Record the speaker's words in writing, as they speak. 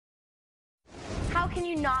can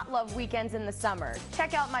you not love weekends in the summer?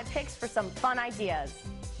 Check out my picks for some fun ideas.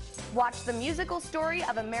 Watch the musical story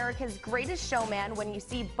of America's Greatest Showman when you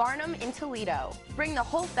see Barnum in Toledo. Bring the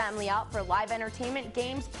whole family out for live entertainment,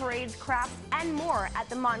 games, parades, crafts, and more at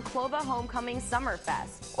the Monclova Homecoming Summer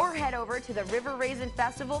Fest. Or head over to the River Raisin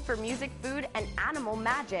Festival for music, food, and animal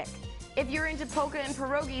magic. If you're into polka and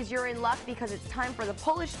pierogies, you're in luck because it's time for the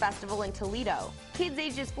Polish Festival in Toledo. Kids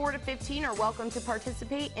ages 4 to 15 are welcome to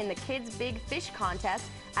participate in the Kids Big Fish Contest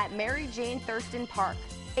at Mary Jane Thurston Park.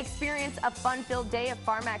 Experience a fun-filled day of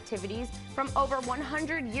farm activities from over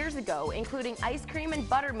 100 years ago, including ice cream and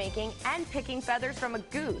butter making and picking feathers from a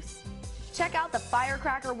goose. Check out the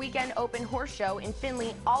Firecracker Weekend Open Horse Show in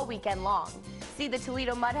Findlay all weekend long. See the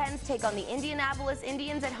Toledo Mud Hens take on the Indianapolis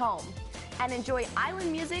Indians at home. And enjoy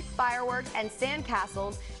island music, fireworks, and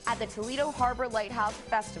sandcastles at the Toledo Harbor Lighthouse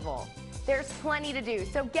Festival. There's plenty to do,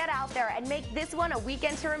 so get out there and make this one a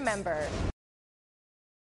weekend to remember.